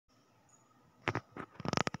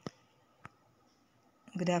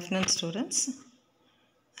Good afternoon, students.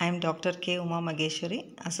 I am Dr. K. Uma Mageshwari,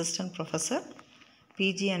 Assistant Professor,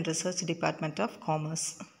 PG and Research Department of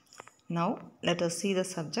Commerce. Now, let us see the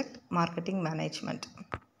subject Marketing Management.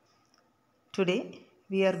 Today,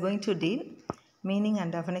 we are going to deal meaning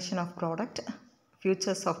and definition of product,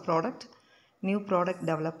 futures of product, new product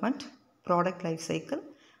development, product life cycle,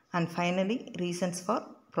 and finally, reasons for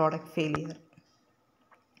product failure.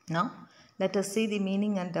 Now, let us see the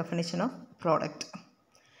meaning and definition of product.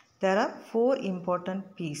 There are four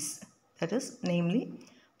important P's, that is, namely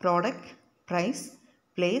product, price,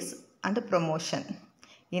 place, and promotion.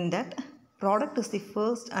 In that, product is the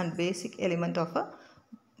first and basic element of a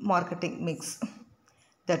marketing mix.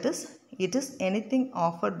 That is, it is anything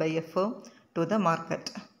offered by a firm to the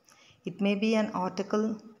market. It may be an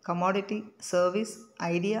article, commodity, service,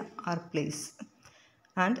 idea, or place.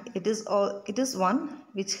 And it is one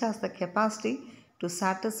which has the capacity to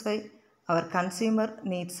satisfy our consumer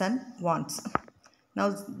needs and wants. Now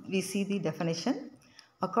we see the definition.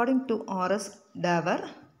 According to R.S. Daver,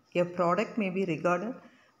 a product may be regarded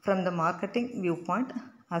from the marketing viewpoint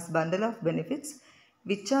as a bundle of benefits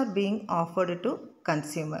which are being offered to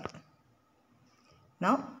consumer.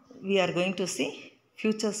 Now we are going to see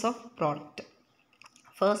features of product.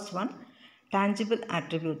 First one, tangible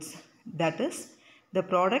attributes. That is, the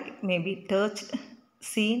product may be touched,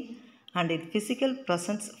 seen, and its physical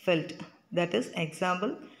presence felt. That is,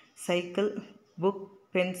 example, cycle, book,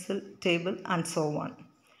 pencil, table, and so on.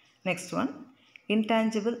 Next one,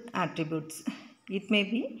 intangible attributes. It may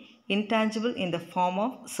be intangible in the form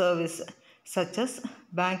of service, such as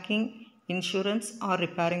banking, insurance, or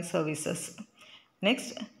repairing services.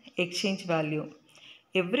 Next, exchange value.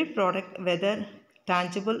 Every product, whether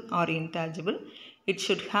tangible or intangible, it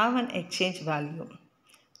should have an exchange value.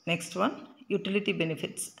 Next one, utility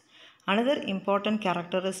benefits. Another important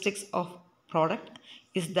characteristics of product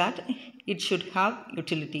is that it should have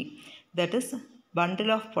utility, that is,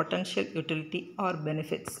 bundle of potential utility or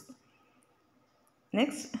benefits.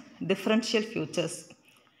 Next, differential features.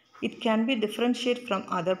 It can be differentiated from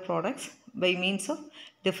other products by means of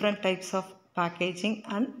different types of packaging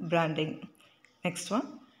and branding. Next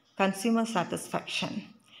one, consumer satisfaction.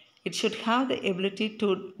 It should have the ability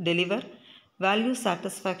to deliver value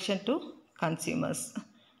satisfaction to consumers.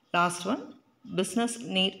 Last one, business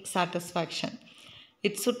need satisfaction.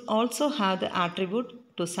 It should also have the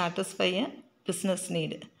attribute to satisfy a business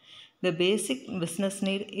need. The basic business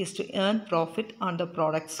need is to earn profit on the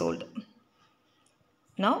product sold.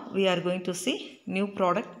 Now we are going to see new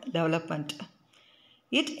product development.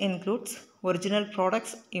 It includes original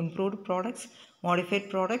products, improved products, modified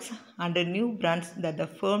products, and new brands that the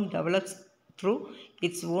firm develops through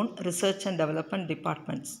its own research and development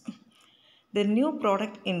departments. The new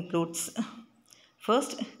product includes,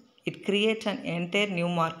 first, it creates an entire new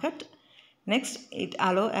market. Next, it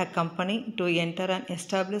allows a company to enter an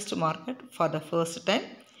established market for the first time.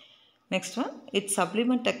 Next one, it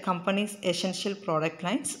supplements a company's essential product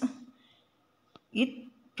lines. It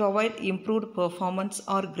provides improved performance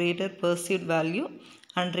or greater perceived value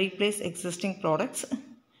and replace existing products.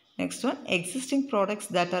 Next one, existing products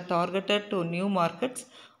that are targeted to new markets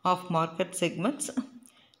of market segments.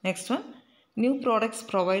 Next one, new products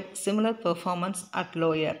provide similar performance at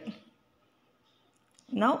lower.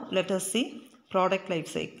 Now let us see product life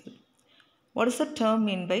cycle. What is the term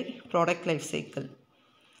mean by product life cycle?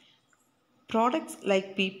 Products,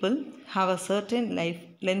 like people, have a certain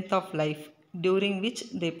length of life during which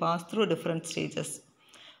they pass through different stages.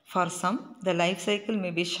 For some, the life cycle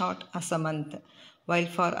may be short as a month, while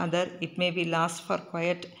for others it may be last for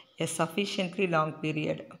quite a sufficiently long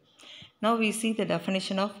period. Now we see the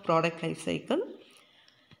definition of product life cycle.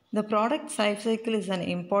 The product life cycle is an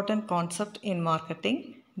important concept in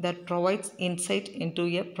marketing that provides insight into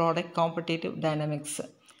a product competitive dynamics.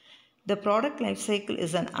 The product life cycle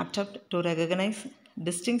is an attempt to recognize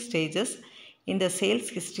distinct stages in the sales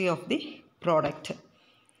history of the product.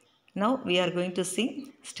 Now we are going to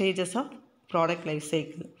see stages of product life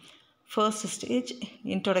cycle. First stage,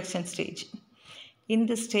 introduction stage. In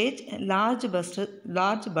this stage, large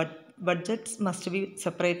budgets must be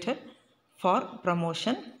separated for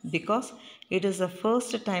promotion because it is the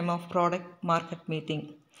first time of product market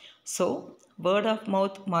meeting. So, word of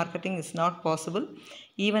mouth marketing is not possible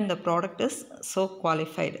even the product is so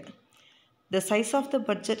qualified. The size of the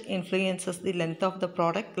budget influences the length of the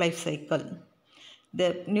product life cycle.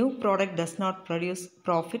 The new product does not produce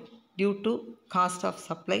profit due to cost of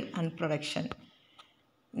supply and production.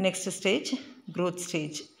 Next stage, growth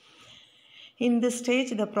stage. In this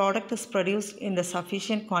stage, the product is produced in the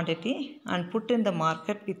sufficient quantity and put in the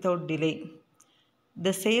market without delay.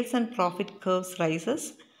 the sales and profit curves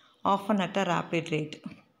rises often at a rapid rate.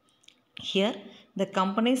 Here, the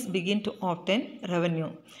companies begin to obtain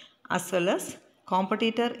revenue as well as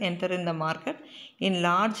competitors enter in the market in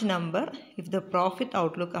large number if the profit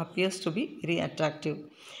outlook appears to be very attractive.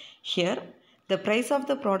 Here, the price of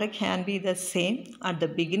the product can be the same at the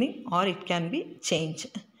beginning or it can be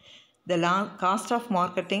changed. The cost of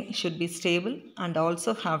marketing should be stable and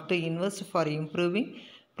also have to invest for improving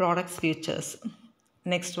products features.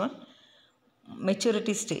 Next one,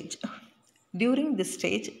 maturity stage. During this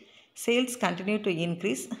stage, sales continue to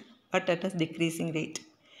increase but at a decreasing rate.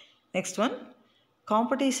 Next one,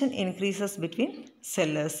 competition increases between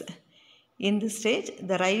sellers. In this stage,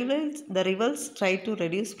 the rivals try to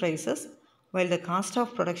reduce prices while the cost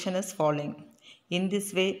of production is falling. In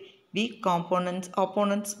this way, weak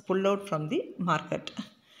opponents pull out from the market.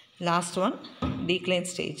 Last one, decline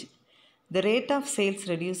stage. The rate of sales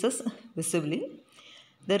reduces visibly.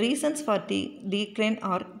 The reasons for decline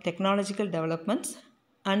are technological developments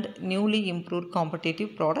and newly improved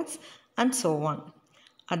competitive products and so on.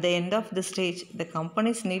 At the end of the stage, the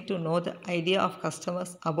companies need to know the idea of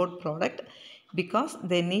customers about product because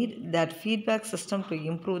they need that feedback system to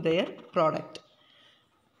improve their product.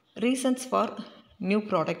 Reasons for new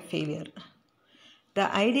product failure.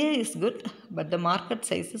 The idea is good, but the market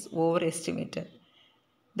size is overestimated.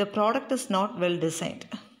 The product is not well designed.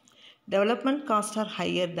 Development costs are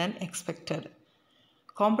higher than expected.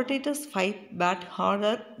 Competitors fight back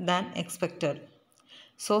harder than expected.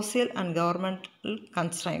 Social and governmental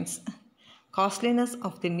constraints. Costliness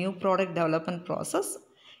of the new product development process,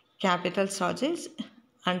 capital shortage,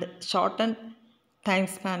 and shortened time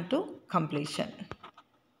span to completion.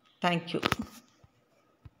 Thank you.